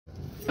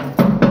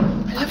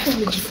Hapo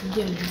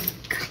umejifungia nini?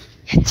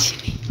 Ya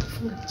chini.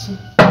 Funga chini.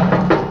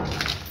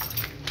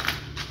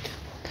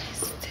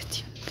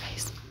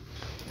 Guys.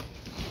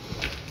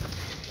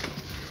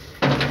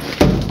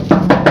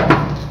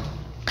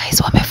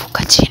 Guys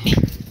wamefunga chini.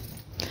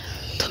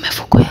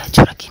 Tumefunga ya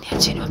juu lakini ya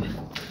chini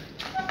wamefunga.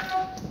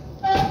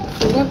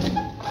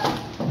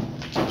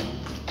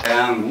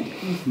 Yangu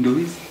ndio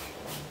hizi.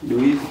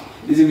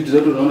 Hizi vitu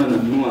zote unaona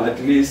nanunua, at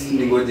least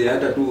ningoje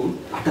hata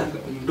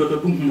mtoto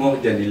tu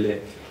mmoja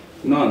nile.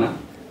 Unaona?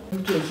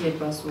 Mtu yake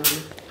password.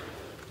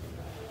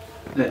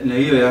 Na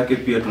hiyo yake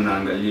pia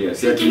tunaangalia.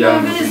 Si ati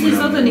yangu. Sisi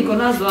zote niko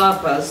nazo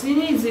hapa. Si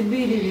hizi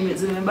mbili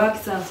zimebaki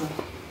sasa.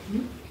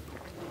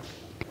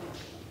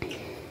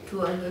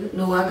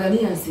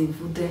 Tuangalia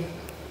sifute.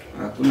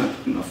 Hakuna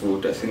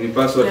tunafuta. Si ni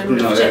password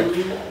tunaweka.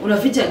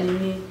 Unaficha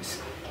nini?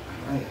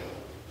 Haya.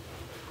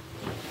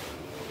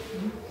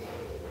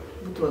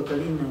 Mtu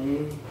angalia na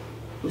wewe.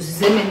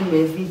 Usiseme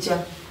nimeficha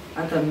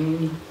hata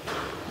mimi.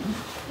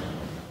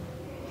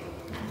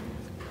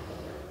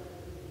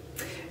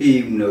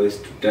 Hii mna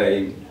waste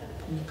time.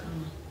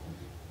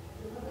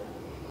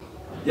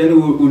 Yaani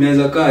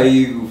unaweza kaa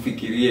hivi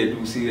ufikirie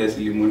tu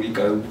seriously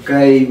Monica,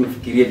 kaa hivi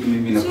ufikirie tu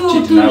mimi na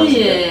kucheat na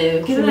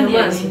wewe. Kila ni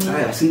nini?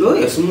 Haya, si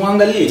ndio?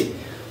 Simuangalie.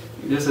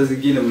 Sasa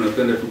zingine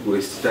mnapenda tu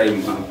waste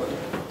time hapa.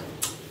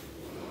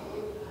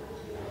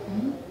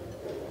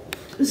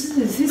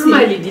 Sisi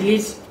Kama ili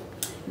delete.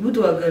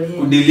 Mtu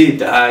angalia.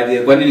 Delete aje?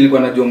 Kwani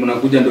nilikuwa najua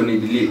mnakuja ndo ni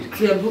delete.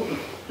 Kia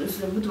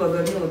mtu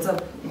angalia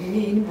WhatsApp.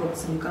 Ni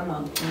inbox ni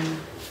kama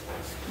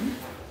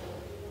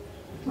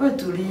wewe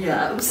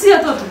tulia. Si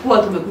hata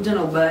tukua tumekuja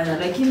na ubaya,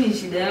 lakini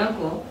shida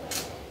yako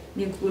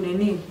ni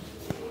kunini?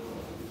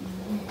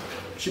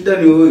 Shida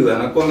ni huyu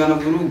anakuanga na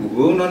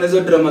vurugu. Wewe unaona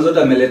hizo drama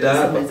zote ameleta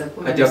hapa.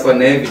 Ati hapo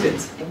na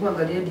evidence. Hebu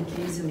angalia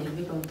dikilizi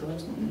niambie mtoto.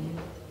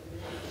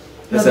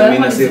 Sasa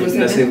mimi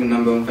na save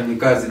namba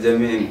mfanyikazi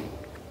jameni.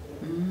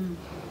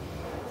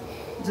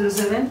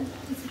 07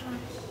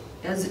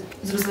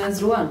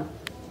 0701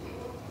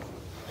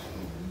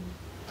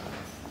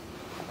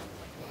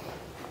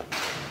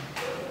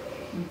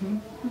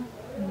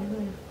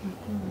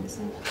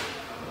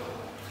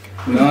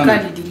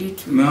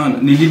 Umeona?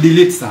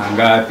 Nilidelete saa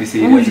ngapi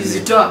seriously?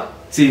 Ulizitoa.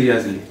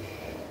 Seriously.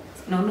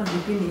 Naona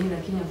vipini hii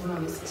lakini hakuna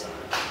message.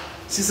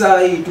 Si saa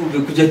hii tu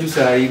ukikuja tu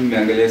saa hii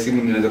nimeangalia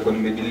simu ninaweza kuwa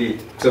nimedelete.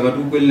 Kusema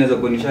tu kweli naweza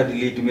kuwa nisha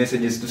delete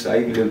messages tu saa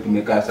hii vile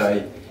tumekaa saa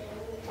hii.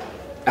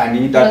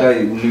 Anita hata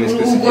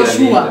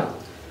nimespecify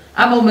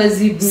ama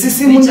umezibu. Si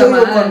simu ndio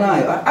uko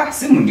nayo.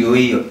 Simu ndio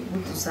hiyo.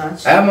 Mtu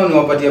search. Ama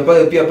niwapatia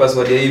pale pia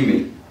password ya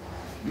email.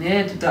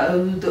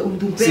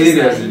 Utupesa.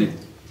 Seriously.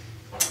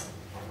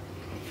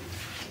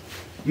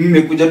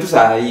 Mmekuja tu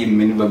saa hii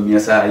mmenivamia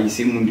saa hii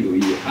simu ndio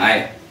hiyo.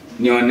 Haya.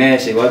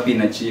 Nionyeshe wapi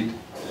na cheat.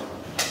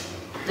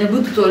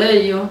 Hebu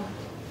tutolee hiyo.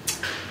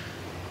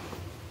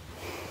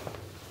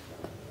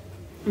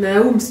 Na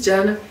huyu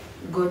msichana.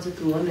 Ngoja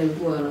tuone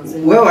kwa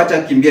anasema. Wewe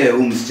acha kimbia ya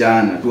huyu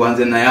msichana,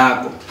 tuanze na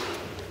yako.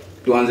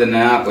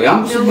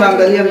 Yangu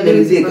siangalia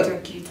mdelizika.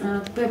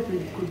 Pepe.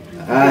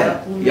 Haya,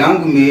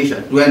 yangu imeisha,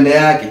 tuende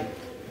yake.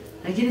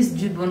 Lakini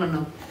sijui bona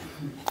na.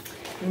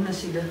 Ina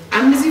shida.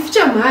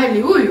 Amezificha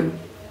mahali huyu.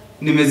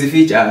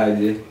 Nimezificha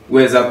aje?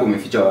 Wewe zako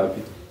umeficha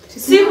wapi?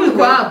 Simu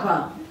iko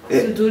hapa.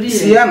 Situlie.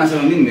 Si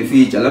anasema mimi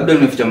nimeficha, labda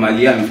nimeficha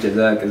mali yangu, nimeficha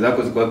zake.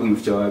 Zako ziko wapi,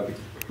 umeficha wapi?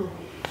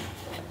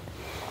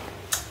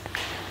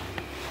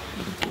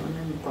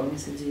 Kwa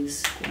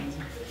messages kwanza.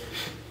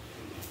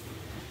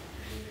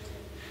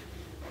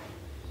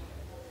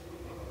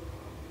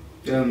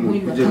 Kuja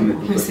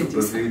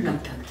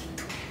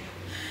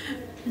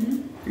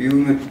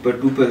umetupa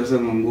umetupa sasa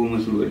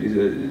mangumu suali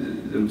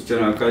za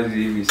msichana wa kazi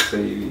hivi sasa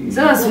hivi.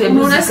 Sasa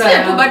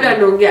unasikia tu bado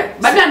anaongea.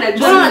 Bado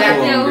anajua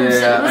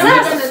sasa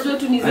anajua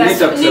tu ni za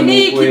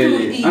nini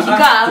kitu ikikaa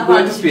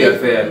hapa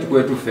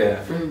tukue tu fair.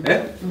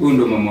 Huyu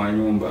ndo mama wa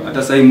nyumba.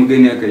 Hata sasa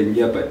mgeni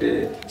akaingia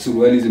pate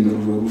suruali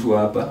zimerushwa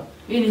hapa.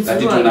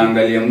 Ati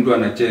tunaangalia mtu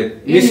anacheck.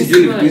 Mimi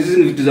sijui hizi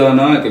ni vitu za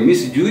wanawake. Mimi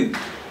sijui.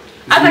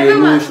 Hata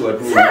kama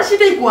sasa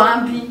shida iko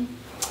wapi?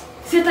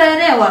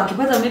 Sitaelewa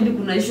akipata maybe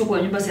kuna issue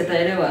kwa nyumba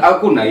sitaelewa.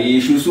 Hakuna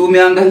issue, si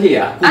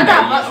umeangalia.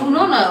 Hata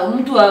unaona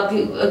mtu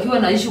akiwa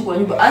na issue kwa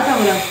nyumba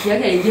hata rafiki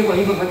yake aingie kwa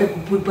nyumba pate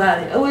kupui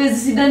pale. Hawezi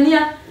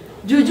sidania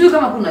juu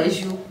kama kuna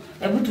issue.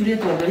 Hebu tulie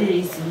tuangalie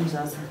hii simu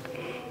sasa.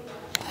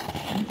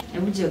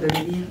 Hebu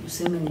jiangalie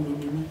useme ni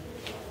nini.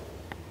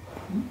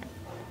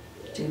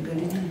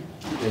 Jiangalie.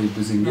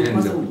 Hebu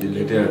zingine za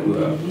kujiletea tu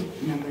hapa.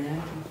 Namba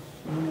yake.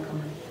 Unaona kama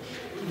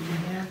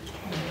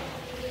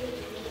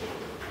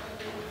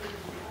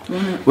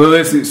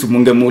wewe si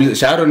mungemuuliza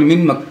Sharon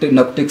mimi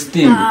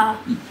nakutexting.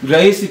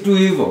 Rahisi tu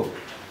hivyo.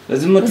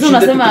 Lazima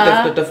tushinde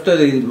tafuta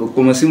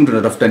kwa simu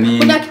tunatafuta nini?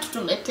 Kuna kitu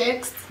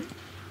tumetext.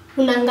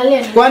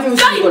 Unaangalia nini? Kwani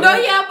ndio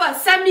hapa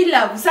Sami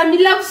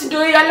love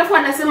ndio hiyo alafu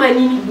anasema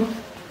nini?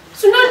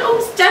 Unaona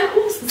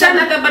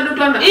msichana bado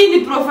tu ana. hii ni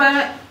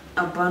profile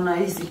hapana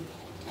hizi.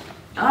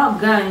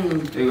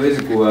 Gani?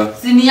 Haiwezi kuwa.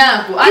 Sini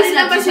yako. Hadi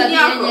namba sini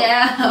yako.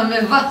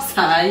 Amevaa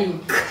saa hii.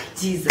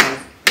 Jesus.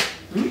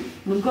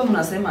 Mlikuwa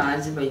mnasema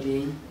aje by the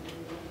way?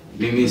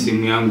 Mimi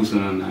simu yangu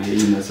sana na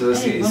hii na sasa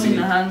si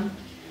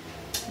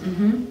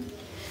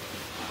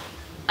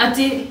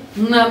Ati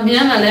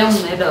mnaambiana leo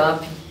mnaenda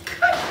wapi?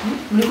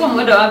 Mlikuwa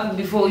mnaenda wapi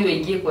before huyo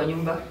ingie kwa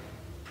nyumba?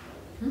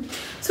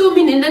 So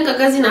mimi nenda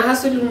kazi na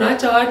hustle,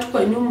 unaacha watu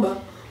kwa nyumba.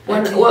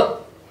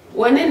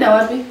 Wanaenda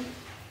wapi?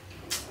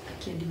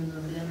 Kidi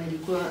mnaambiana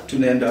ilikuwa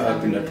tunaenda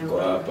wapi na tuko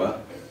hapa?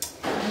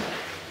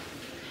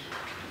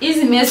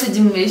 Hizi message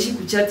mmeishi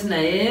kuchat na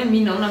yeye, mimi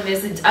naona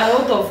message, a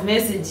lot of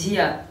message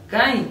here.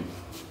 Kai.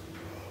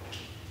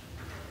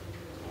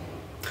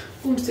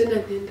 Umsenda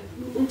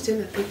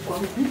kwa.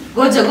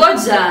 Goja.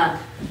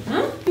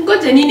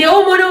 Ngoja nini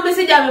au umeona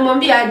message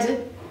amemwambia aje?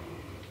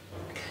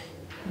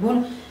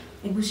 Mbona?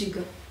 Hebu shika.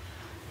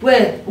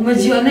 We,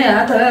 umejionea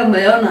hata wewe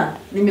umeona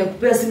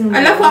nimekupea simu.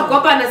 Alafu hapo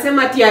hapa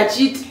anasema ati a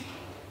cheat.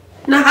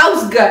 Na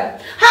house girl.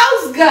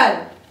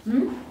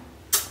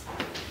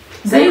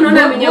 Sasa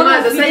unaona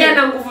amenyamaza. Sasa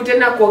ana nguvu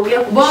tena kuongea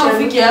kubishana. Mbona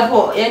ufike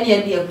hapo? Yaani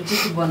hadi ya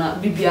kuchiti bwana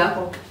bibi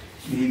yako.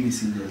 Mimi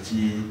sija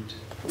cheat.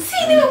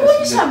 Si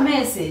nimekuonyesha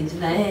message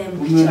na yeye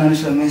mkicha.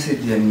 Umeonyesha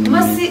message ya nini?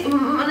 Masi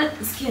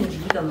sikia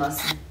nikiita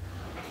masi.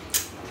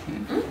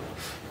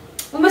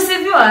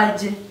 Umeseviwa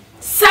aje?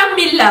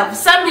 Sami love.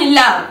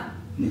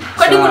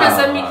 Kwani kuna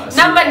Sami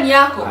namba ni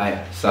yako? Haya,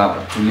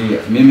 sawa, tulia.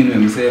 Mimi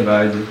nimemsave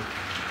aje?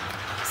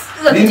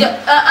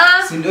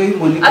 Si ndio hii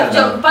Monica.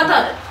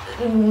 Hajapata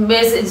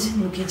message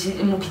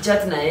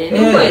mkichat na yeye.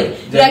 Ni kweli.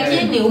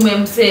 Lakini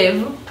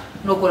umemsave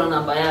na uko na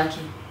namba yake.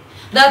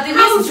 That is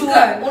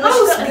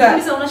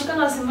unashika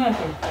na simu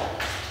yake.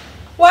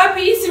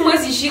 Wapi hii simu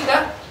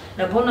zishika?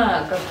 Na mbona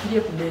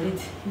akafikiria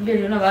kudelete? Mbona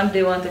niona one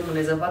day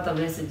mnaweza pata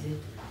message.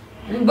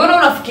 Mbona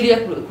unafikiria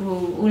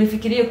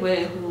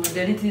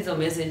kudelete hizo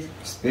message?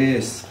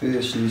 Space,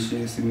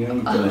 simu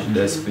yangu kuna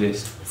shida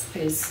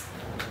space.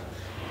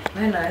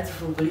 Maana hata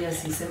fungulia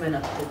siseme na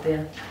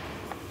kutetea.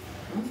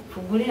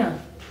 Fungulia.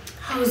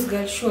 House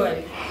girl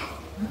surely.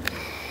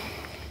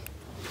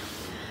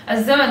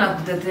 Azama na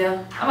kutetea.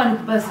 Ama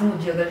nikupa simu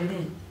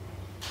jiangalie.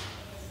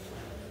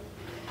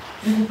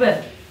 Nikupe.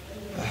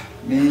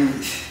 Mimi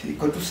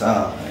iko tu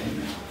sawa.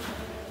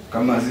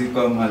 Kama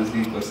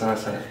ziko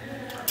sasa.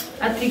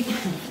 Ati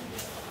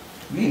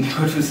mimi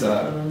niko tu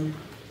sawa.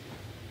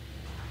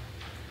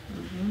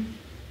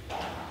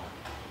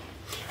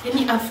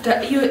 Yani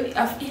after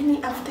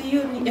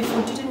hiyo ni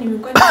effort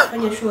nimekuwa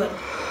nafanya sure.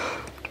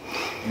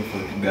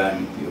 Effort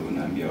gani pia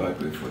unaambia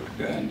watu effort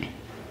gani?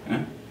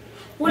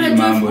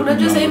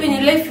 Unajua sasa hivi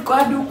ni life iko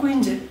hadi huku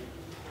nje.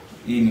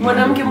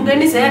 Mwanamke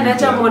mgani sasa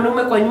anaacha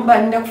mwanaume kwa nyumba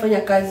anaenda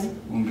kufanya kazi.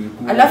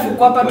 Alafu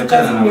kwa hapa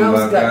tukazi ni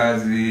house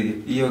kazi.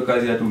 Hiyo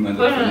kazi hata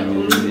umeanza kufanya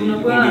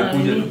mwenyewe.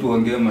 Ungekuja tu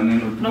tuongee maneno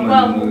tu.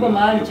 Tunakuwa mkubwa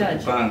mahali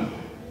church.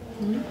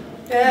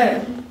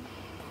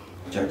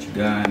 Church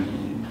gani?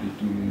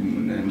 Vitu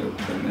mnaenda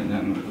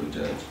kudanganyana na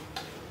church.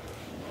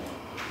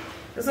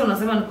 Sasa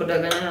unasema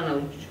nikudanganyana na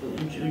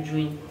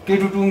ujui.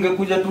 Kitu tu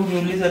ungekuja tu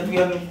niuliza tu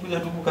yani kuja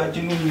tu kukaa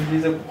chini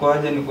niulize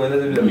kukoaje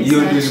nikueleze vile.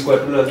 Hiyo ndio ilikuwa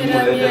tu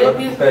lazima ulete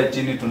watu kukaa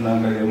chini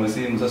tunaangalia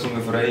masimu. Sasa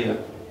umefurahia?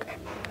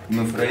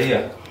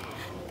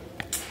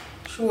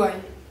 Sure.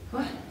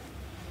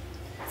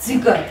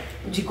 Sika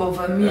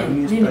ujikonfirmia.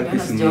 Nini maana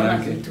sijaona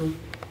kitu.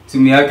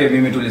 Simu yake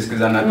mimi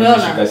tulisikizana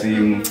tukishika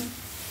simu.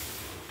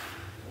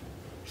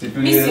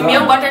 Mimi simu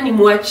yangu hata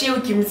nimwachie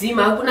wiki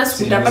mzima. Hakuna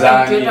siku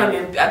utapata mtu yetu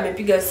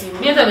amepiga simu.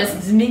 Mimi hata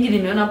message mingi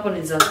nimeona hapo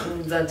ni za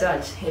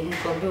church. Hebu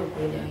nikwambie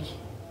ukweli yake.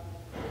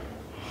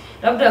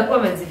 Labda akuwa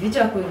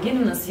amezificha kwa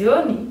wengine na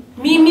sioni.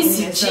 Mimi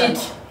si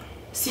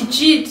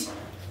cheat.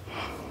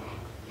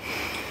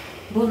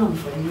 Mbona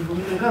mfanye hivyo?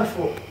 Mmekaa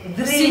for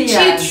 3 si years.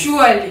 Cheat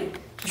surely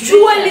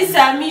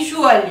Sami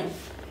surely.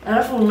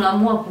 Alafu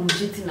unaamua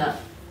kumcheat na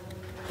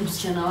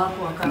msichana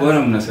wako akaka.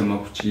 Mbona mnasema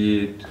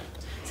kucheat?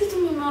 Sisi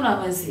tumeona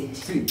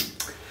message.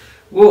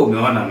 Wewe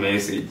umeona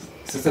message.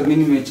 Sasa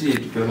mimi nimecheat,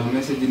 kwa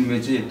message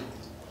nimecheat.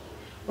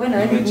 Wewe na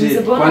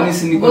wewe kwani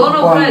si niko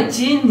kwa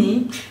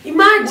chini?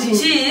 Imagine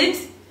cheat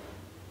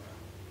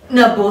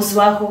na boss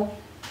wako.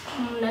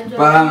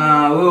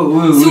 Bana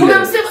wewe. Si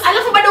unamsema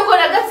alafu bado uko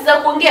na gasi za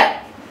kuongea.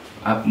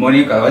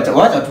 Monica,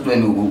 wacha tu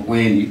twende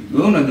ukweli.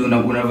 Wewe unajua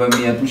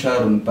unavamia tu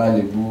Sharon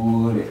pale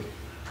bure.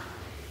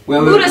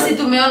 Bure si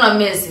tumeona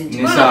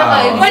message.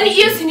 Kwani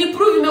hiyo si ni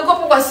proof imekuwa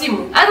kwa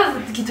simu? Hata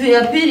kitu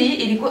ya pili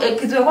ilikuwa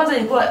kitu ya kwanza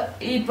ilikuwa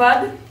iPad.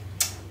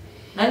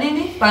 Na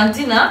nini?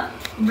 Pantina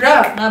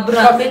na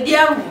bra. Kwa bedi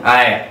yangu.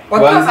 Haya.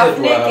 Wakiwa half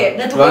naked.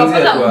 Na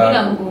tukapata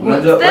mpira mguu.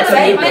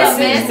 Sasa hii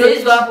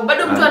message hapo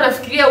bado mtu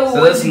anafikiria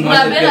wewe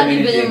unabela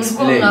ni venye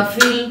mko una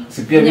feel.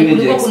 Si pia mimi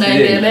je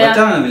explain.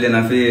 Hata vile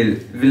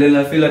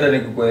na feel hata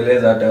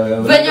nikikueleza hata wewe.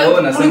 Wewe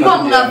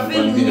unasema mna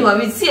feel nyinyi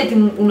wawili si eti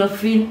una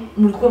feel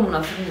mlikuwa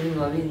mna feel nyinyi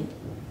wawili.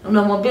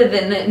 Unamwambia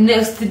the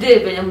next day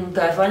venye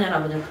mtafanya na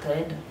venye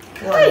mtaenda.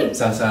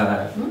 Sasa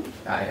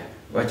haya.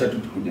 Wacha tu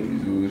tukuje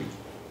vizuri.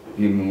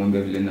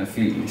 Nimemwambia vile na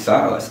feel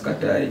sawa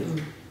sikatai.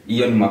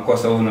 Hiyo ni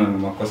makosa au ni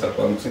makosa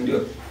kwangu, si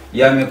ndio?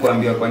 Yeye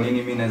amekwambia kwa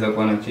nini mimi naweza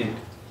kuwa na cheat?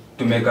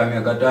 Tumekaa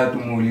miaka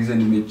 3 muulize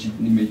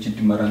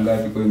nimecheat mara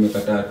ngapi kwa miaka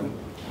 3.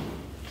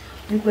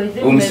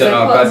 Msichana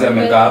wa kazi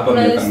amekaa hapa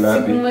miaka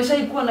ngapi?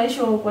 Mmeshaikuwa na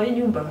issue kwa hii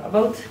nyumba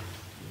about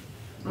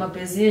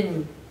mapenzi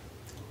yenu?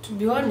 To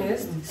be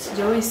honest,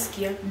 sijawahi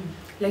sikia.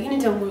 Lakini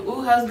tangu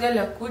house girl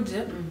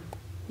akuja,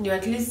 ndio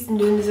at least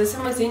ndio naweza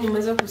sema sasa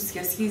nimeweza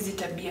kusikia hizi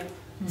tabia.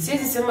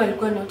 Siwezi sema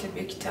alikuwa na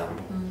tabia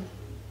kitambo.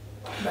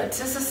 But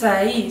sasa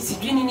hii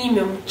sijui nini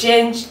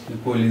imemchange.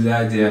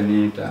 Nikuulizaje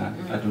Anita,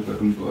 atuko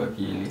tumbo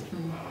wakili.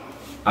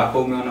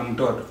 Hapo umeona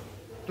mtoto?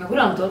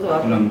 Hakuna mtoto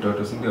hapo. Kuna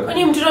mtoto, si ndio?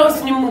 Kwani mtoto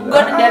si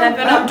God ndiye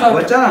anapenda mtoto?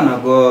 Wachana na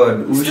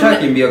God.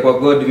 Ushakimbia kwa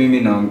God, mimi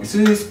naongea.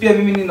 Si pia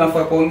mimi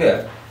ninafaa kuongea.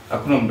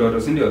 Hakuna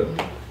mtoto, si ndio?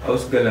 Au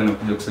sikala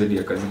anakuja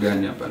kusaidia kazi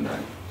gani hapa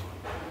ndani?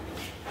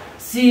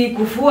 Si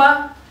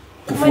kufua.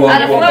 Kufua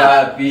nguo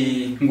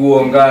ngapi?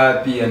 Nguo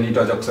ngapi?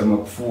 Anita acha kusema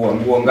kufua.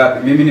 Nguo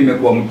ngapi? Mimi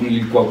nimekuwa mtu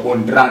nilikuwa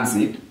on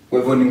transit. Kwa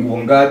hivyo ni nguo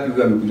ngapi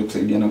huyu amekuja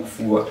kusaidia na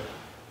kufua?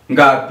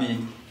 Ngapi?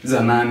 Za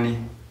nani?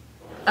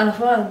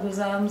 Anafua nguo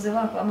za mzee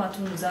wako ama tu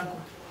zako?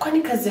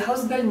 Kwani kazi ya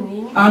house girl ni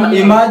nini?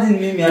 Imagine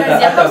mimi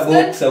hata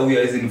boxer huyu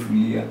hawezi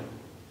nifulia.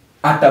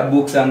 Hata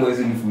boxer yangu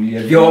hawezi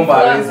nifulia. Vyombo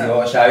hawezi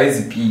osha,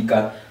 hawezi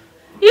pika.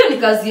 Hiyo ni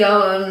kazi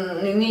ya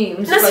nini?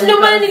 Na si ndio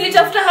maana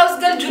nilitafuta house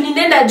girl juu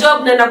ninaenda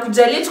job na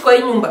nakuja late kwa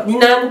hii nyumba.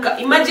 Ninaamka.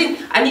 Imagine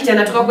Anita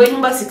anatoka kwa hii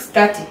nyumba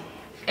 6:30.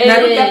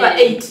 Narudi hapa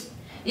 8.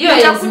 Hiyo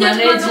haiwezi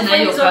manage na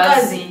hiyo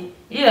kazi.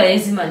 Hiyo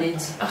haiwezi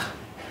manage.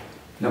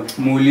 Na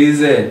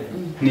muulize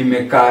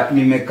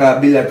nimekaa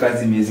bila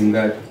kazi miezi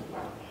ngapi?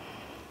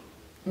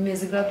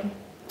 Miezi ngapi?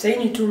 Sasa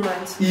ni 2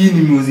 months. Hii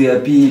ni mwezi ya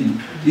pili.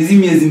 Hizi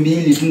miezi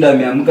mbili tu ndo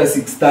ameamka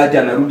 6:30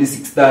 anarudi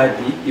 6:30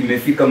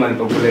 imefika mahali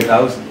pa kuleta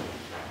house.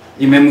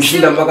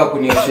 Imemshinda mpaka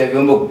kunioshia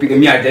vyombo kupiga.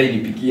 Mimi hajai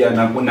nipikia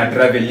na kuna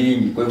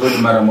traveling. Kwa hivyo ni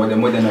mara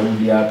moja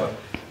narudi hapa.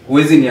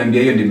 Huwezi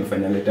niambia hiyo ndio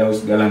imefanya leta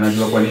house girl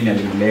anajua kwa nini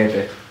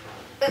alimleta.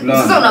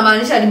 Sasa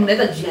unamaanisha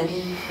alimleta juu ya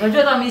nini?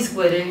 Unajua hata mimi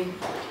sikuelewi.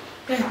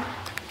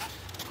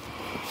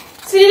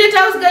 Si nileta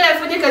house girl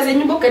afanye kazi ya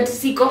nyumba kati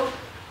siko.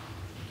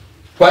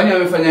 Kwani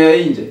amefanya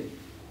ya nje?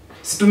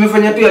 Si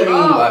tumefanya pia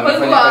nyumba,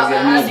 amefanya kazi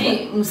ya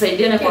nyumba.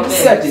 Msaidiane kwa mbele.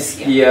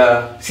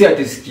 Si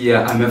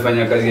atisikia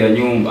amefanya kazi ya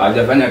nyumba,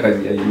 hajafanya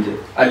kazi ya nje.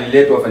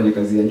 Aliletwa afanye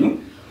kazi ya nyumba.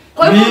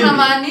 Kwa hivyo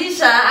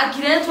unamaanisha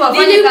akiletwa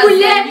afanye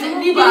kazi ya nyumba.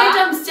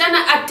 Nilileta msichana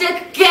a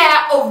take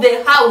care of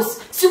the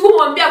house.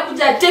 Sikumwambia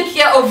kuja take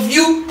care of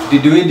you.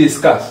 Did we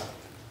discuss?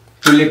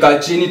 Tulikaa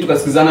chini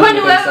tukasikizana kwa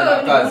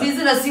wewe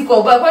ulizi na si kwa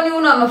ubaya. Kwani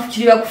una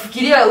mafikiria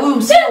kufikiria huyu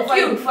msichana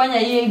kufanya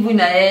yeye hivi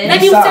na yeye? Na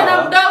ni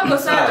msichana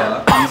mdogo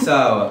sana. Ni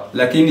sawa,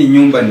 lakini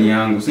nyumba ni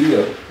yangu, si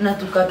ndio? Na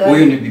tukataa.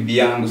 Huyu ni bibi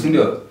yangu, si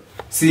ndio?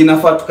 Si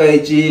inafaa tukae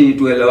chini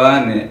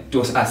tuelewane,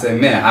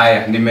 tuasemee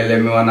haya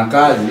nimelemewa na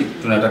kazi,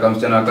 tunataka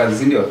msichana wa kazi,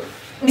 si ndio?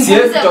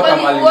 Siwezi toka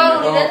mali.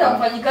 Wewe unaleta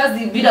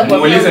mfanyikazi bila kwa.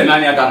 Muulize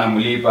nani hata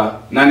anamlipa?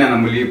 Nani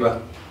anamlipa?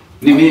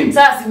 Ni mimi.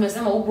 Sasa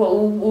umesema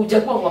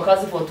hujakuwa kwa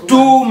kazi for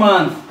 2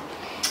 months.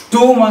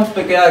 2 months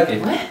peke yake.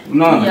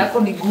 Unaona? Yako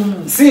ni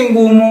gumu. Si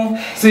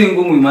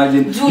ngumu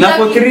imagine. Na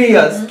for 3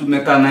 years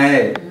tumekaa na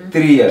yeye.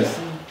 3 years.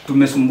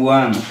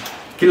 Tumesumbuana.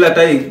 Kila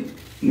time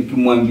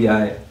nikimwambia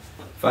haya,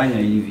 fanya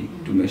hivi.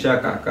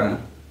 Tumeshakaa,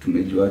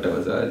 tumejua hata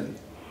wazazi.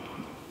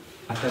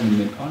 Hata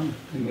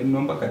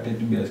nimeomba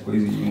kateti bias kwa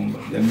hizi nyumba.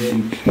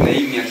 Jamani, na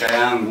hii miaka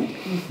yangu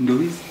ndio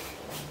hizi.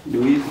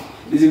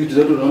 Hizi vitu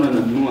zote unaona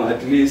nanunua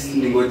at least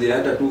ningoje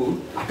hata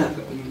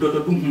mtoto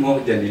tu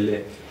mmoja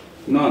nile.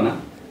 Unaona?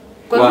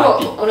 Kwa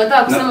hivyo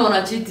unataka kusema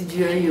una cheat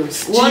juu ya hiyo.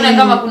 Uone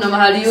kama kuna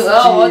mahali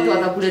hao watu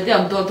watakuletea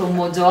mtoto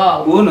mmoja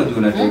wao. Wewe unajua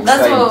una take side.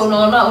 That's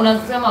unaona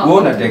unasema wewe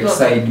una take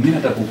side. Mimi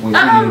nataka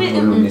kukueleza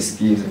ndio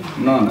unisikize.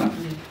 Unaona?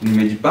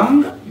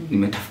 Nimejipanga,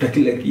 nimetafuta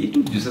kila kitu.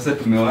 Juu sasa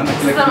tumeoana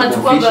kila kitu. Sasa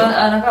unachukua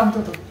anakaa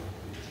mtoto.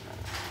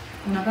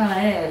 Unakaa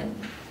na yeye.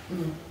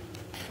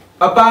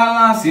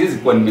 Hapana, siwezi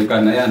kuwa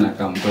nimekaa na yeye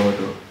anakaa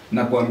mtoto.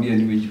 Nakwambia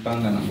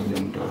nimejipanga na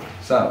ngoja mtoto.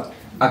 Sawa?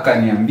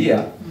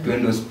 Akaniambia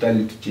twende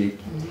hospitali tucheki.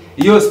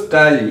 Hiyo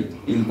hospitali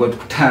ilikuwa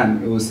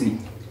tukutane OC.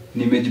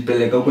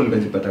 Nimejipeleka huko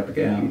nikajipata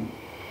peke yangu.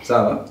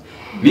 Sawa?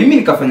 Mimi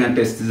nikafanya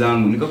test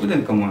zangu, nikakuja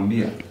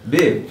nikamwambia,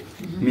 "Babe,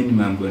 mimi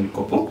nimeambiwa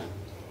niko poa."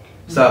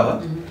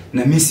 Sawa?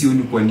 Na mimi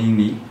sioni kwa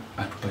nini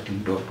atupate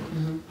mtoto.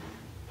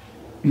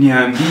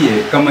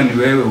 Niambie kama ni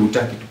wewe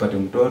hutaki tupate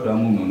mtoto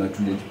ama unaona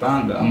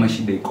tujipanga ama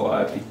shida iko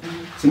wapi.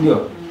 Si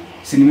ndio?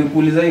 Si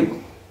nimekuuliza hivyo?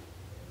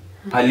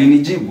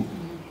 Alinijibu.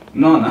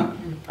 Unaona?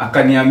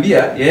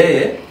 Akaniambia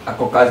yeye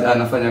ako kazi,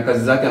 anafanya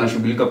kazi zake,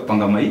 anashughulika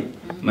kupanga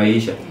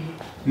maisha.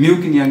 Mimi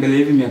ukiniangalia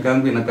hivi miaka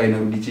yangu inakaa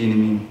inarudi chini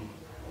mimi.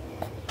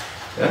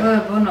 Wewe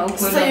bona uko.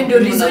 Sasa hiyo ndio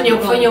reason ya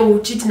kufanya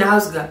ucheat na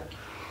house girl.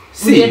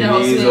 Si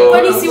hizo.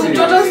 Kwani si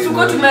mtoto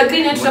tuko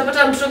tumeagree na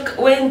tutapata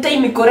mtoto when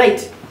time iko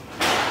right.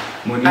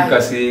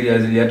 Monica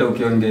seriously hata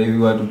ukiongea hivi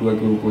watu tu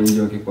wakiwa huko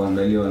nje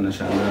wakikuangalia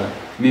wanashangaa.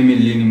 Mimi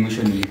lini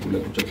mwisho nilikula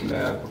chakula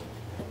yako?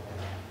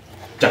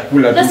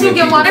 Chakula tu. Na si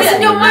ungemwambia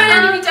ndio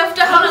maana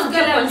nilitafuta house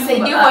girl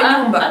anisaidie kwa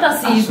nyumba. Hata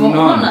si hivyo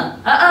unaona?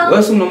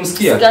 Wewe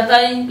unamsikia?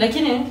 Sikatai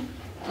lakini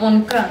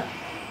Monica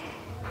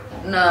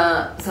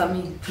na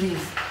Sami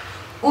please.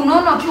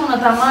 Unaona ukiwa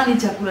unatamani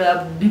chakula ya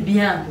bibi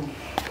yangu.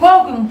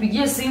 Kwa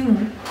ukimpigia simu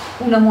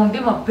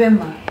unamwambia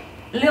mapema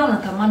leo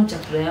natamani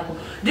chakula yako.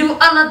 Ndivyo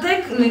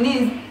anatake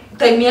nini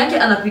time yake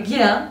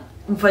anapikia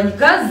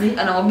mfanyikazi,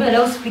 anamwambia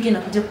leo usipike na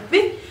kuja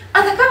kupika.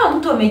 Hata kama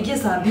mtu ameingia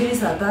saa 2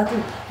 saa 3,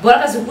 bora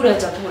kasikula ya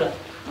chakula.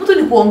 Mtu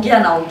ni kuongea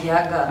na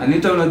ongeaga.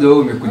 Anita, unajua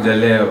umekuja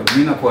leo.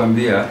 Mimi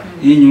nakwambia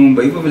hii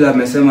nyumba hivyo vile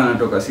amesema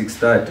anatoka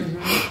 6:30.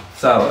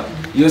 Sawa.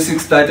 Hiyo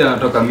 6:30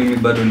 anatoka, mimi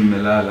bado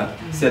nimelala.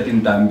 Si ati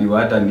nitaambiwa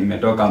hata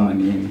nimetoka ama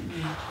nini.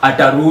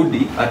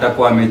 Atarudi,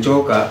 atakuwa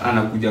amechoka,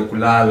 anakuja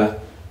kulala.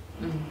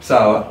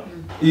 Sawa?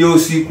 Hiyo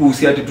siku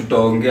si ati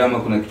tutaongea ama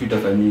kuna kitu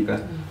itafanyika.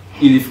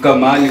 Ilifika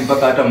mahali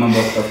mpaka hata mambo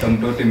ya kutafuta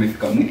mtoto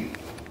imefika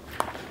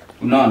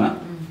unaona?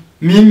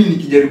 Mimi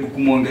nikijaribu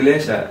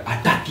kumuongelesha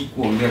hataki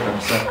kuongea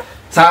kabisa.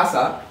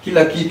 Sasa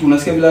kila kitu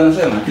unasikia vile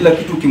anasema, kila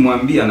kitu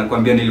ukimwambia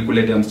anakuambia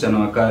nilikuletea msichana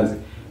wa kazi.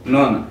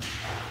 Unaona?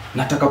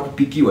 Nataka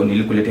kupikiwa,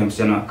 nilikuletea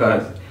msichana wa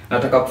kazi.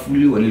 Nataka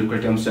kufuliwa,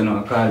 nilikuletea msichana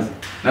wa kazi.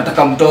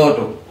 Nataka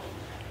mtoto.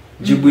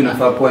 Jibu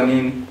inafaa kuwa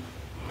nini?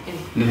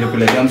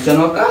 Nilikuletea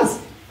msichana wa kazi.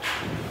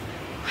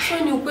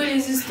 So ni ukweli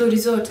hizi story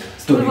zote?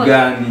 Story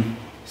gani?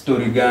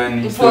 Story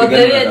gani? For the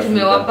way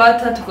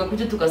tumewapata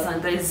tukakuja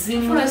tukasanitize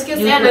simu. Unasikia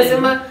sasa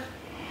anasema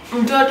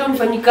mtoto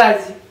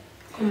mfanyikazi.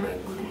 Oh my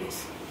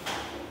goodness.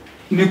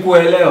 Ni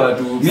kuelewa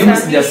tu. Mimi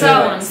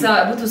sijasema.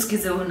 Sawa, hebu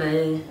tusikize wewe na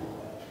yeye.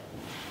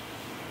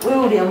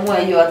 Wewe uliamua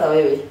hiyo hata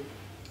wewe.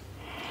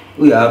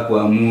 Huyu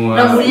hakuamua.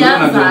 Na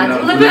mlianza.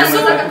 Unajua sio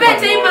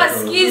pete hii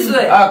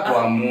masikizwe.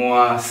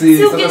 Hakuamua. Si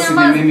sasa si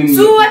mimi.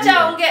 Sio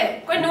acha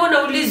ongee. Kwani wewe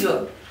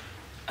unaulizwa?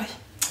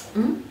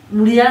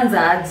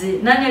 Mlianza aje?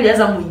 Nani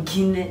alianza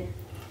mwingine?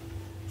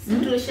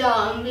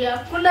 Tulishawaambia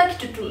kuna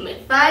kitu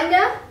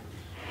tumefanya.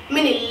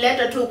 Mimi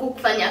nilileta tu huku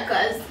kufanya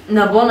kazi.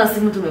 Na bona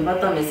simu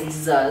tumepata message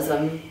za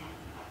Sami.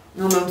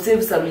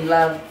 Umemsave Sami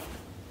love.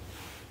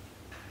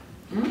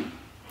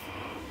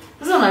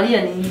 Sasa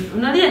unalia nini?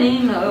 Unalia nini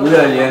na wewe?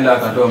 Yule alienda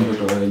akatoa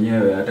mtoto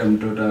wenyewe, hata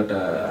mtoto hata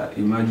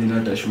imagine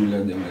hata shule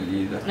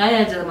hajamaliza. Nani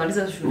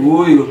hajamaliza shule?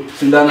 Huyu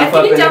sindana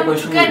hapa kwa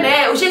shule. Lakini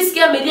naye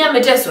ushisikia Amelia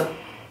ameteswa.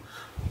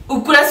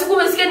 Ukula siku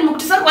umesikia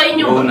nimekutesa kwa hii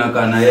nyumba.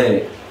 Unakaa na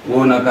yeye.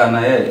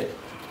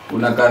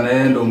 Unakaa na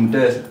yeye ndo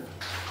umtesa.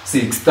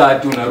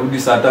 6:30 unarudi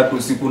saa 3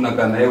 usiku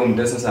unakaa na yeye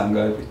umtesa saa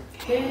ngapi?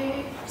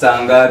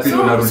 Saa ngapi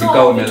unarudi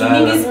kaa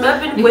umelala?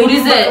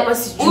 Nikuulize,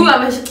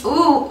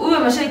 huyu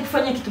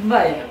ameshaikufanya kitu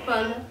mbaya?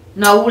 Hapana.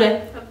 Na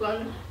ule? Hapana.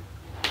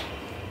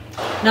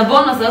 Na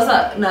bona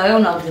sasa na wewe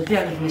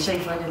unamtetea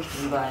kimeshaifanya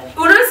kitu mbaya.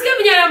 Unasikia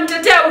mwenye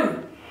anamtetea huyu?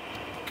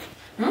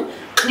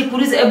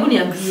 Nikuulize, hebu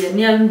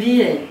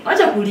niambie.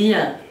 Acha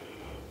kulia.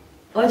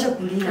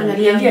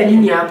 Ananiambia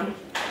nini hapo?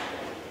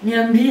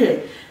 Niambie.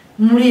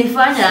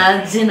 Mlifanya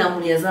aje na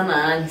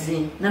mliazana aje?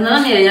 Na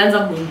nani alianza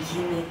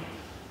mwingine?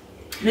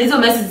 Na hizo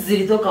message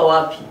zilitoka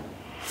wapi?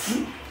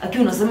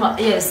 Akiwa unasema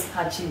yes,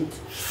 hachit.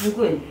 Ni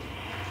kweli?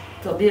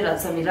 Tabira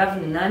Samiravu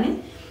ni nani?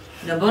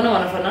 Na mbona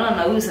wanafanana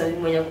na huyu Sami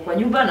mwenye kwa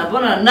nyumba? Na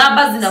mbona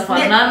namba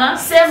zinafanana?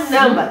 Same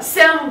number,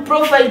 same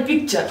profile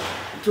picture.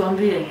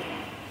 Tuambie.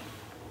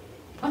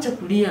 Acha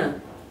kulia.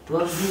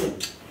 Tuambie.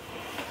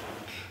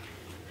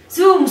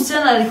 Sio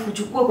msichana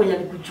alikuchukua kwenye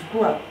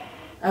alikuchukua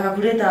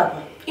akakuleta hapa.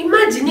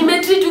 Imagine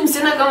nimetreat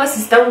msichana kama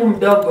sister yangu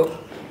mdogo.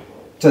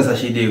 Sasa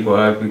shida iko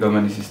wapi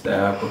kama ni sister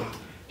yako?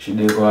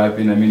 Shida iko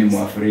wapi na mimi ni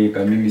Mwafrika?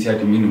 Mimi si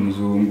ati mimi ni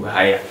mzungu.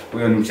 Haya,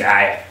 huyo ni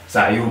mshaya.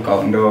 Saa hiyo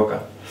kaondoka.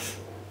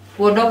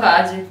 Kuondoka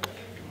aje?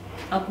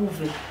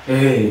 Akufe.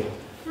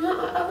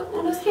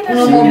 Unasikia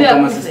unamwombea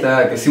kama sister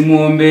yake?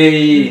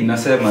 Simuombei,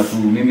 nasema tu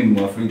mimi ni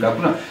Mwafrika.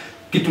 Hakuna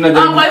kitu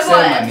najaribu kusema.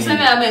 Kwa hivyo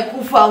tuseme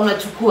amekufa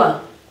unachukua.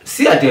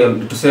 Si ati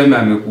tuseme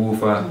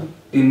amekufa.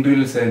 In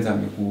real sense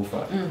amekufa.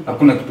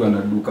 Hakuna kitu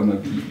anadu kama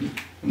bibi.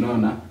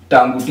 Unaona?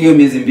 Tangu hiyo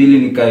miezi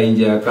 2 nikaa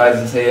nje ya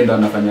kazi, sasa yeye ndo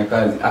anafanya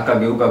kazi.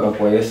 Akageuka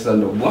akakuwa Yesu sasa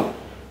ndo bwa.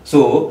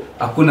 So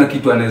hakuna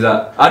kitu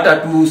anaweza hata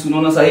tu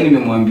unaona sasa hivi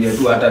nimemwambia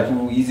tu hata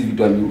tu hizi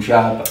vitu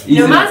amerusha hapa.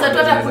 Hizi maana tu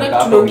hata kuna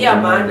kitu tunaongea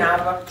maana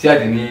hapa. Si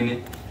ati nini?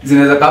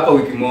 Zinaweza kaa hapa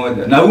wiki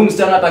moja. Na huyu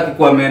msichana hata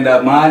akikuwa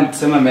ameenda mahali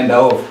tuseme ameenda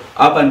off.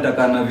 Hapa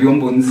nitakaa na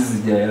vyombo nzi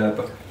zijaye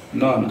hapa.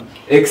 Unaona?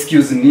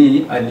 Excuse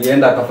me,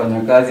 alienda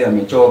akafanya kazi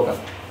amechoka.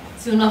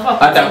 Si unafaa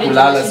hata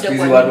kulala siku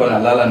hizi watu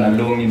wanalala na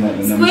longi na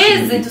siku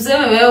hizi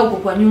tuseme wewe uko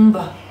kwa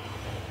nyumba.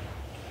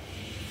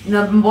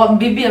 Na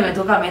bibi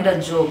ametoka ameenda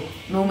job.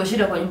 Na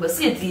umeshinda kwa nyumba.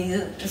 Si eti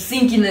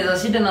sinki inaweza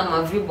shida na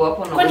mavibo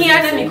hapo na. Kwani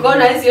hata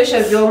mikono hizi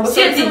osha vyombo.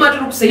 Si eti mtu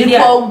tunakusaidia.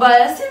 Ni kwa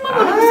ubaya. Si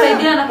mambo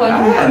tukusaidiana kwa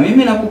nyumba.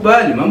 Mimi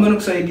nakubali mambo ni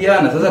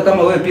kusaidiana. Sasa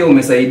kama wewe pia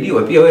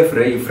umesaidiwa, pia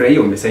wewe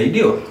furahia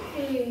umesaidiwa.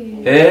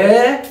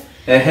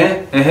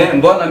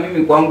 Mbona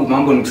mimi kwangu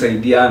mambo ni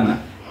kusaidiana.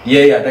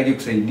 Yeye hataki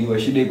kusaidiwa.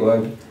 Shida iko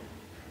wapi?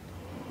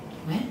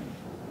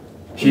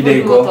 Shida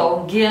iko.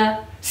 Utaongea.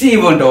 Si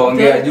hivyo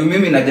ndaongea. Juu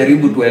mimi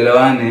najaribu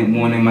tuelewane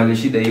muone mali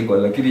shida iko,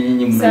 lakini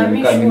nyinyi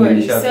mnakaa mimi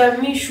nilisha.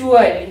 Sami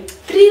shwari.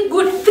 3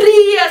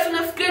 years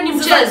unafikiria ni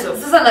mchezo.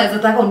 Sasa naweza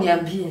taka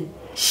uniambie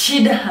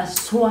shida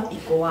haswa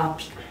iko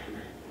wapi?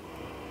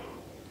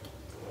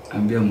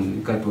 Ambia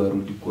Monica tu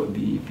arudi kwa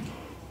bibi.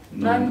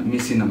 Unaona mimi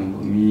sina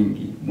mambo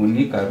mingi.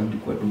 Monica arudi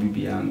kwa tu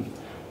bibi yangu.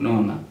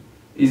 Unaona?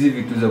 hizi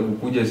vitu za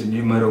kukuja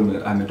sijui mara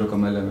ametoka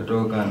mahali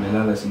ametoka,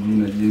 amelala sijui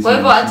na jinsi. Kwa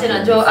hivyo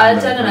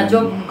achana na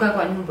job mkaa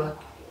kwa nyumba.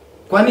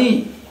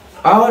 Kwani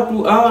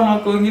hawa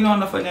na wengine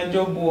wanafanya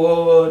job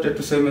wote,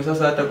 tuseme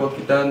sasa hata kwa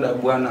kitanda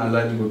bwana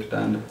halali kwa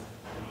kitanda.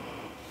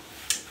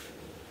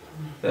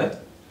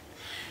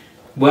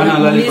 Bwana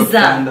halali kwa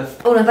kitanda.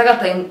 Unataka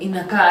time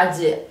inakaa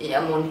aje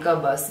ya Monica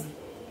basi?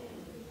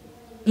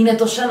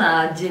 Inatoshana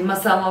aje?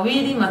 Masaa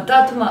 2,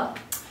 3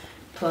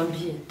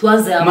 tuambie.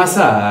 Tuanze hapo.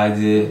 Masaa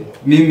aje?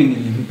 Mimi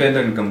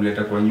nilimpenda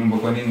nikamleta kwa nyumba.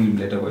 Kwa nini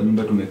nilimleta kwa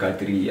nyumba? Tumekaa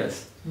 3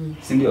 years.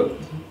 Si ndio?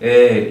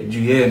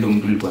 Juu yeye ndo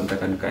mtu nilikuwa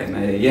nataka nikae na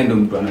yeye. Yeye ndo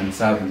mtu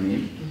ananiserve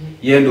mimi.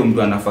 Yeye ndo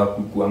mtu anafaa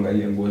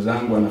kuangalia nguo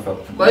zangu, anafaa.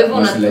 Kwa hivyo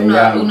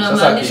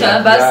unamaanisha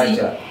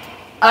basi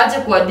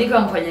acha kuandika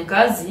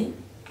mfanyakazi,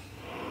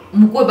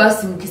 mkue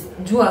basi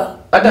mkijua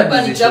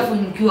hata ni chafu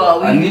mkiwa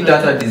wawili. Anita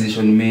hata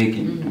decision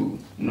making tu.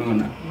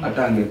 Unaona?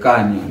 Hata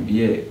angekaa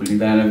niambie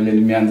kulingana na vile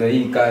nimeanza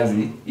hii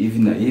kazi hivi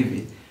na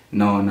hivi,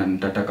 naona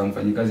nitataka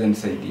mfanyikazi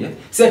anisaidie.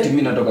 Si ati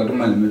mimi natoka tu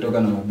mali nimetoka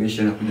na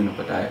mabesha na kuja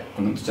napata haya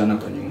kuna msichana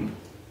kwa nyumba.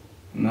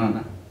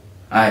 Unaona?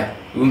 Haya,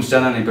 huyu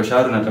msichana anaitwa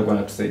Sharu na atakuwa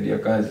anatusaidia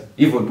kazi.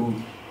 Hivyo tu.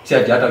 Si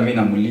ati hata mimi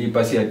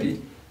namlipa, si ati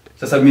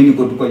sasa mimi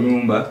niko tu kwa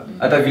nyumba,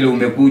 hata vile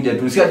umekuja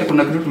tu. Si ati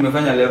kuna kitu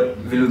tumefanya leo,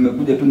 vile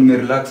umekuja tu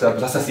nimerelax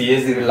hapa. Sasa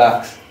siwezi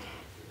relax.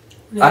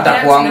 Hata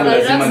kwangu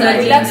lazima ni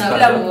relax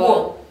bila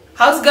nguo.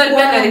 House girl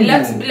pia na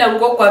relax bila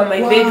nguo kwa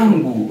my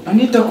bedroom.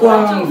 Anita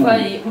kwangu.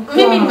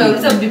 Mimi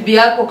nimeuliza bibi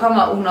yako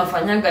kama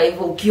unafanyanga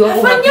hivyo ukiwa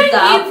unapita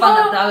hapa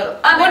na tawelo.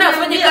 Mbona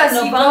afanye kazi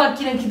unapanga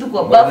kila kitu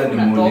kwa bafu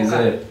unatoka?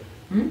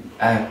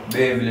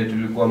 Babe vile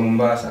tulikuwa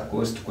Mombasa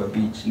Coast kwa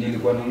beach.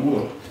 Nilikuwa na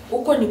nguo.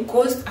 Huko ni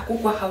Coast,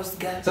 hakukuwa house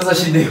girl. Sasa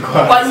shida iko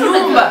kwa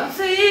nyumba.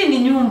 Sasa hii ni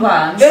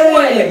nyumba.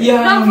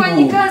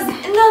 Yangu. Kazi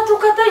na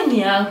tukatai ni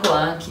yako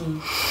haki.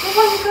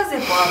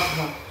 Mfanyikazi kwa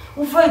hapa.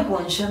 Ufai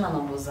kuonyeshana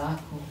mambo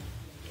zako.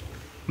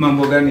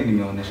 Mambo gani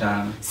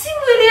nimeoneshana? Si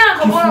mwili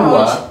yako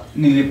bora.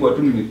 Nilikuwa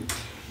tu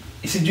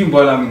sijui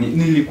mbona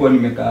nilikuwa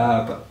nimekaa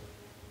hapa.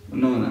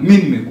 Unaona?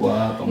 Mimi nimekuwa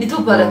hapa. Ni tu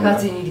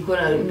barakati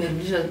nilikuwa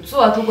nimerudisha.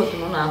 So hatuko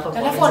tunaona hapa.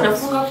 Alafu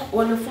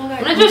wanafunga.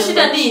 Unajua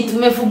shida ni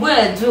tumefungua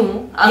ya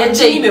juu, ya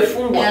chini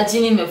imefungwa. Ya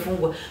chini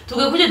imefungwa.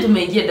 Tukikuja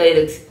tumeingia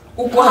direct.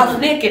 Uko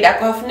half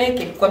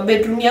naked kwa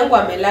bedroom yangu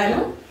amelala.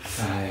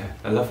 Haya,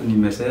 alafu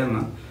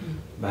nimesema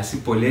basi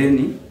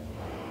poleni.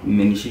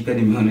 Mmenishika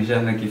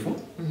nimeoneshana kifo.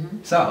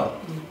 Sawa.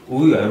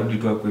 Huyu arudi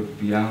tu kwa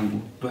bibi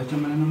yangu. Tuache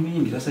maneno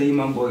mingi. Sasa hii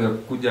mambo ya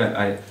kuja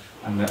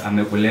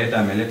amekuleta,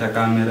 ameleta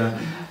kamera,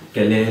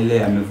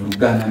 kelele,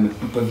 amevurugana,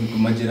 ametupa vitu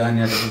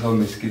majirani hata sasa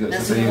umesikiza.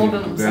 Sasa hiyo ni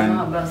kitu gani?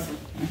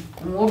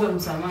 Muombe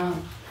msamaha.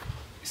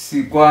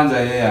 Si kwanza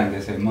yeye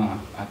angesema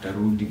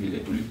atarudi vile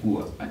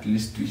tulikuwa, at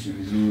least tuishi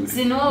vizuri.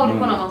 Si ni wewe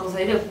ulikuwa na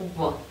makosa ile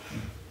kubwa.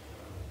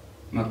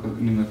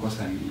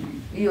 Nimekosa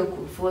nini? Hiyo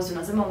kufua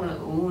unasema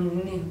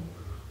nini?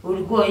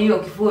 Ulikuwa hiyo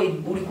kifua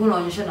ulikuwa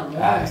unaonyesha na Mungu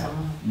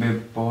msamaha. Be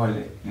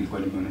pole,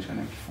 nilikuwa nimeonyesha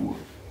na kifua.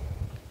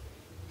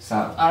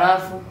 Sawa.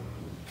 Alafu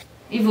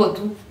hivyo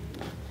tu.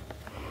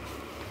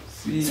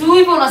 Si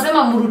hivyo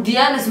unasema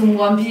mrudiane si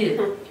umwambie.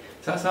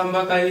 Sasa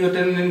mpaka hiyo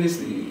tena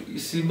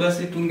si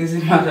basi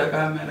tungezima hata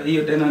kamera.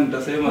 Hiyo tena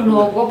nitasema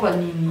unaogopa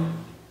nini?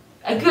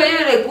 Akiwa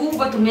ile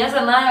kubwa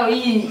tumeanza nayo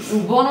hii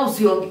ubona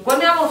usionge.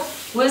 Kwani hapo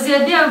uwezi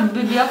adia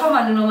bibi yako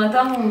maneno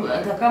matamu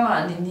hata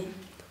kama nini?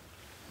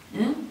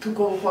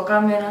 Tuko kwa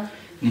kamera.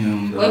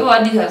 Kwa hivyo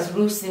hadi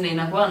harusi na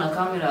inakuwa na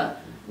kamera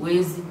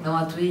wezi na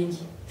watu wengi.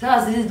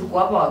 Sasa sisi tuko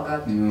hapa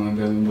wakati.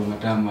 Nimemwambia mambo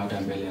matamu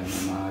hata mbele ya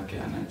mama yake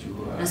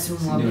anajua. Na si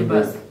umwambie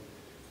basi.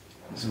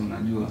 Si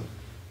unajua?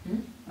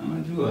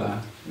 Anajua.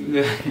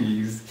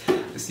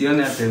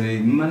 Sione hata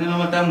maneno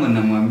matamu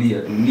namwambia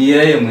tu. Ni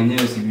yeye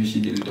mwenyewe sijui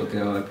shida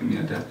ilitokea wapi, ni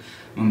hata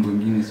mambo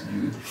mengine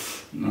sijui.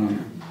 Naona.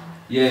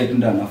 Yeye tu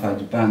ndo anafaa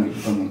jipange tu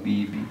kama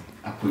bibi.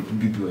 Hapo tu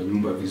bibi wa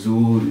nyumba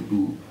vizuri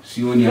tu.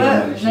 Sioni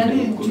hata shida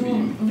iko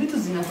mimi. Vitu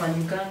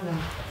zinafanyikanga.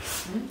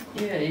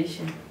 Hiyo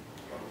yaisha.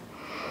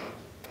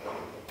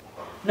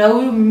 Na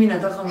huyu mimi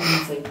nataka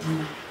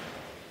mnisaidie.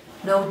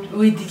 Na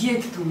uitikie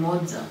kitu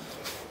moja.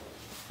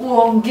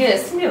 Uongee,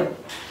 sio?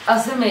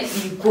 Aseme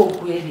ilikuwa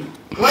kweli.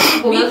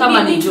 Wacha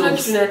kama ni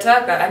jokes.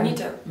 Tunataka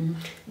Anita.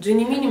 Juu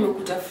mimi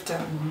nimekutafuta.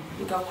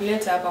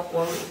 Nikakuleta hapa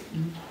kwangu.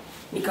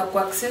 Nikaku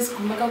access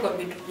kumaka kwa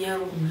bedroom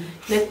yangu.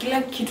 Na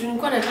kila kitu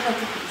nilikuwa nataka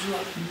tu kujua.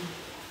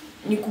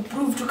 Ni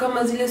kuprove tu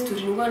kama zile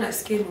story nilikuwa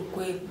nasikia ni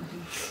kweli.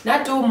 Na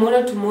hata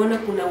tumeona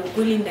kuna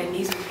ukweli ndani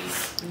hizo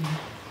vitu.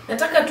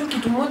 Nataka tu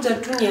kitu moja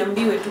tu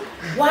niambiwe tu.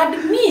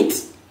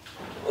 Admit.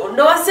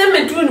 Na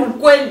waseme tu ni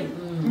ukweli.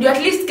 Ndio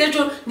at least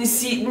kesho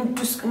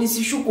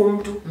nisishuku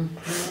mtu.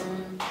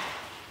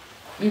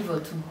 Hivyo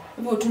tu.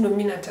 Hivyo tu ndio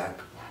mimi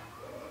nataka.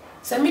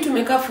 Sami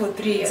tumekaa for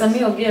 3 years.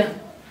 Sami ongea.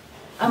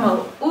 Ama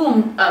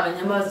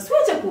amenyamaza.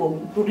 Siwache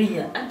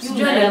kukulia.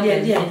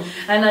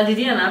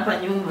 Anadilia na hapa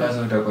nyumba.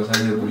 Sasa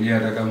utakosaje kulia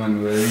hata kama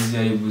ni wezi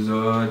aibu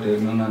zote,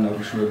 unaona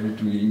anarushwa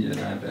vitu nje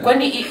na hata.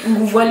 Kwani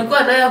nguvu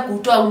alikuwa nayo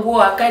kutoa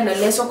nguo akae na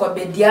leso kwa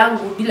bed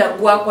yangu bila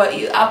nguo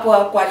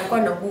hapo alikuwa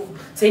na nguvu.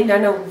 Sasa ndio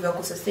ana nguvu ya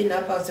kusustain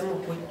hapa wasema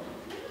kweli.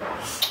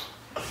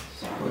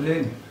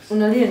 Poleni.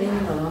 Unalia nini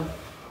mama?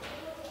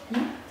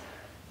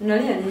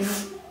 Unalia nini?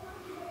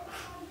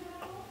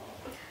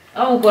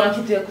 Au uko na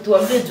kitu ya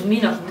kutuambia juu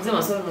mimi nakuuliza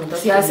maswali na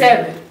unataka. Si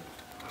aseme.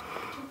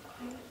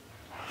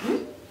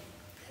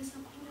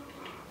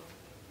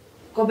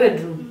 Kwa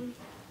bedroom.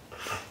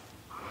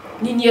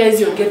 Nini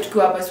hizi ongea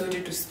tukiwa hapa sote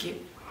tusikie.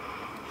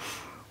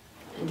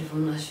 Ndivyo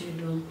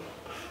nashindwa.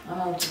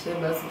 Ama ukipe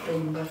basi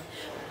taimba.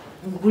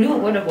 Kuliko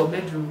kwenda kwa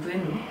bedroom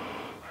kwenu.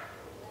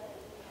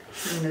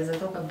 Ninaweza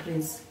toka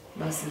prince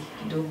basi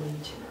kidogo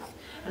nje.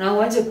 Na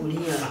uache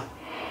kulia.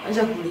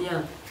 Acha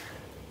kulia.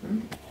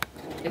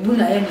 Hebu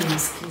na yeye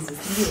nimsikize,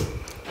 ndio.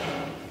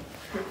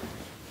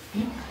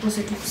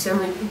 Mse tu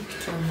kusema hivi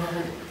kitu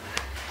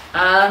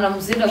mbaya. Na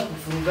mzida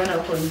kufurugana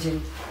huko nje.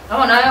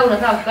 Kama na wewe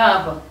unataka kukaa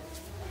hapa.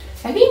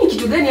 Lakini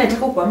kitu gani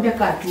anataka kukuambia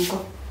kaa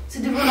tuko? Si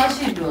ndivyo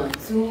nashindwa.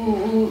 Si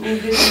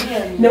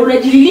ungefikiria nini? Na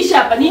unajililisha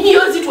hapa. Nini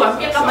hiyo zitu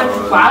tuambie kama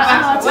tuko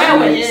hapa?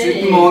 Wewe Si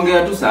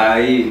tumeongea tu saa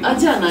hii.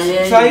 Acha na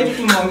yeye. Saa hii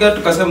tumeongea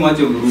tukasema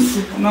ache vurugu.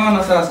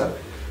 Unaona sasa?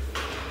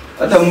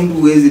 Hata mtu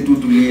huwezi tu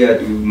tulia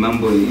tu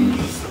mambo hii.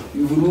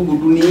 Vurugu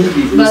tu ni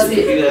hivi. Basi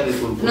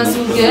na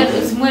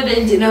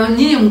simwende nje na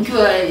nyinyi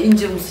mkiwa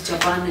nje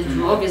msichapane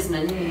juu obvious na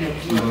nyinyi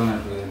mnajua. Unaona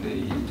tuende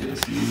nje.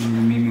 Si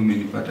mimi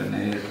umenipata na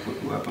yeye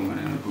tu hapa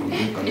maneno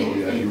tuongee kama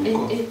huyo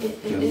yuko.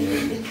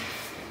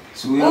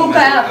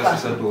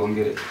 Sasa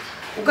tuongee.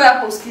 Ukae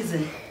hapo usikize.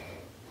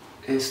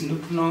 Si ndo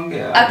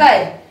tunaongea.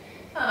 Akae.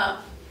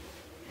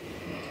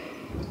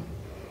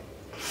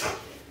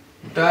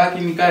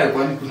 Utaki nikae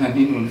kwani kuna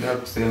nini unataka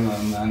kusema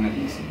maana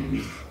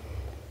nisijui.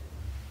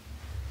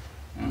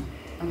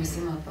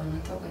 Amesema hapana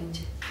toka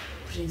nje.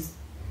 Please.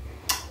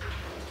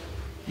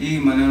 Hii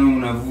maneno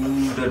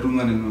unavuta tu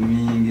maneno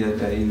mingi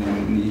hata ina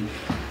nini.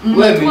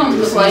 Wewe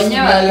kwa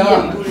wenyewe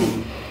aliyebuli.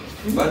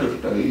 Bado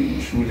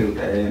shule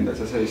utaenda.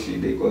 Sasa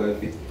shida iko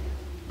wapi?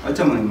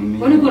 Acha maneno mingi.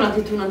 Kwani kuna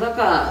kitu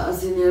unataka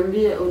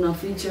asiniambie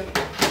unaficha?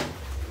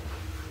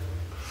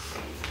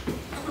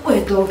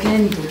 Wewe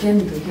tokeni.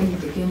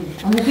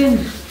 Amkeni.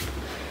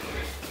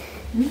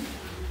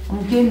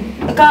 Amkeni.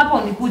 Kaa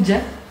hapo nikuje.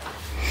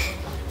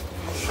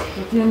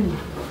 Tokeni.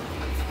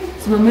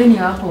 Simameni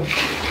hapo.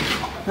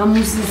 Na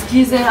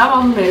msisikize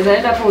ama mnaweza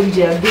enda hapo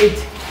nje ya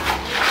gate.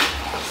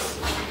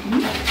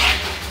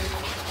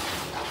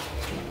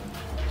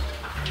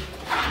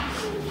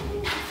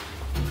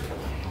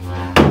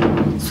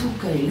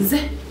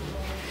 Sukaize.